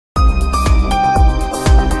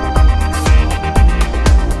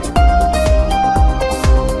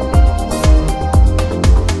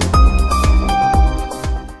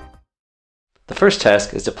first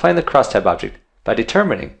task is to plan the Crosstab object by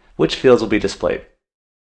determining which fields will be displayed.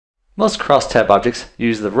 Most Crosstab objects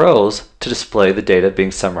use the rows to display the data being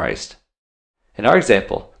summarized. In our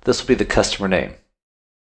example, this will be the customer name.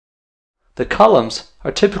 The columns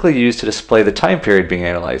are typically used to display the time period being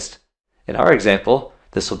analyzed. In our example,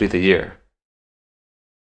 this will be the year.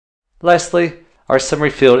 Lastly, our summary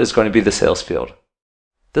field is going to be the sales field.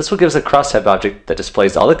 This will give us a Crosstab object that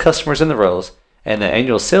displays all the customers in the rows, and the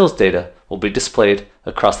annual sales data will be displayed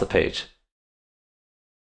across the page.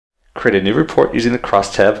 Create a new report using the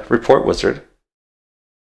Crosstab report wizard.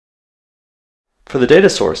 For the data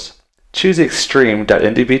source, choose the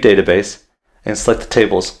extreme.ndb database and select the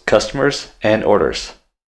tables Customers and Orders.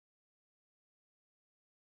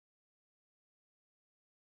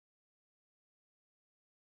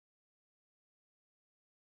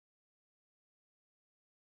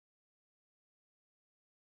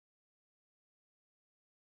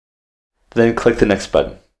 Then click the Next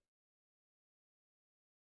button.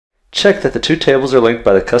 Check that the two tables are linked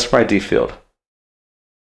by the Customer ID field.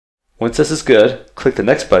 Once this is good, click the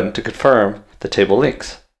Next button to confirm the table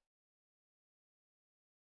links.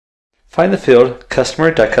 Find the field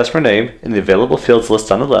Customer.CustomerName in the Available Fields list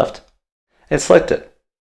on the left and select it.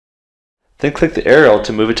 Then click the arrow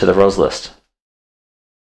to move it to the Rows list.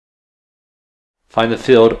 Find the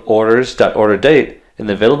field Orders.OrderDate in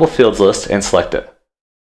the Available Fields list and select it.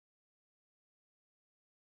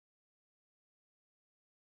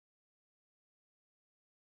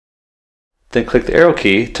 Then click the arrow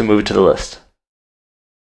key to move it to the list.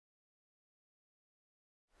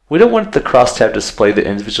 We don't want the Crosstab to display the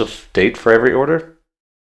individual date for every order.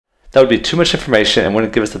 That would be too much information and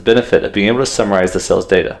wouldn't give us the benefit of being able to summarize the sales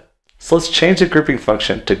data. So let's change the grouping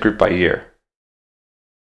function to group by year.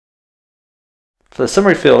 For the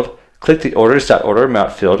summary field, click the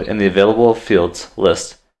Orders.OrderAmount field in the Available Fields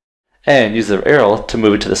list and use the arrow to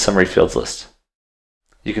move it to the Summary Fields list.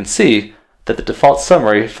 You can see that the default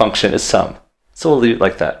summary function is sum, so we'll leave it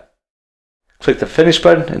like that. Click the Finish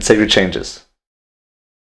button and save your changes.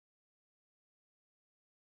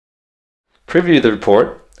 Preview the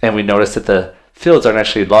report, and we notice that the fields aren't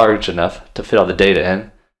actually large enough to fit all the data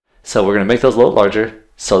in, so we're going to make those a little larger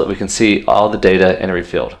so that we can see all the data in every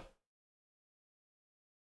field.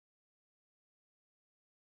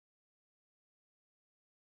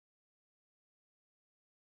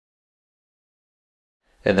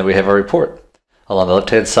 And then we have our report. Along the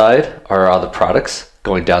left-hand side are all the products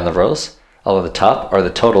going down the rows. Along the top are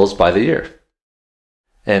the totals by the year.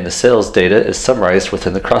 And the sales data is summarized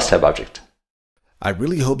within the Crosstab object. I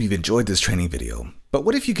really hope you've enjoyed this training video. But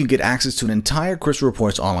what if you can get access to an entire Crystal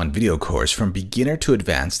Reports online video course from beginner to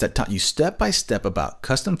advanced that taught you step by step about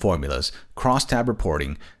custom formulas, crosstab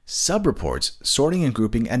reporting, sub-reports, sorting and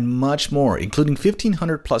grouping, and much more, including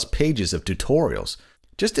 1,500 plus pages of tutorials.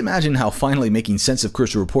 Just imagine how finally making sense of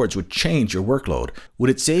Crystal Reports would change your workload.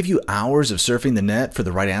 Would it save you hours of surfing the net for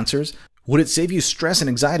the right answers? Would it save you stress and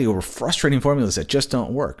anxiety over frustrating formulas that just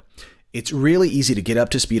don't work? It's really easy to get up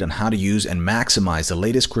to speed on how to use and maximize the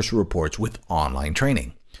latest Crystal Reports with online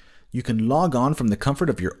training. You can log on from the comfort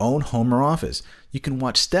of your own home or office. You can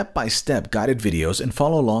watch step-by-step guided videos and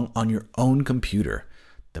follow along on your own computer.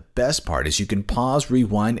 The best part is you can pause,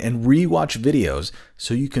 rewind, and re-watch videos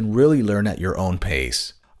so you can really learn at your own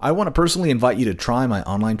pace. I want to personally invite you to try my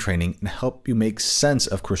online training and help you make sense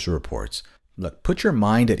of Crystal Reports. Look, put your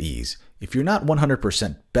mind at ease. If you're not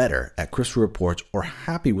 100% better at Crystal Reports or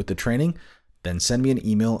happy with the training, then send me an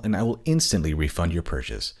email and I will instantly refund your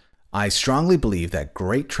purchase. I strongly believe that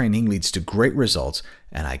great training leads to great results,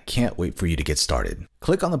 and I can't wait for you to get started.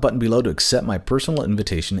 Click on the button below to accept my personal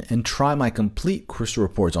invitation and try my complete Crystal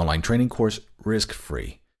Reports online training course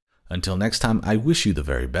risk-free. Until next time, I wish you the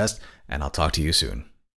very best, and I'll talk to you soon.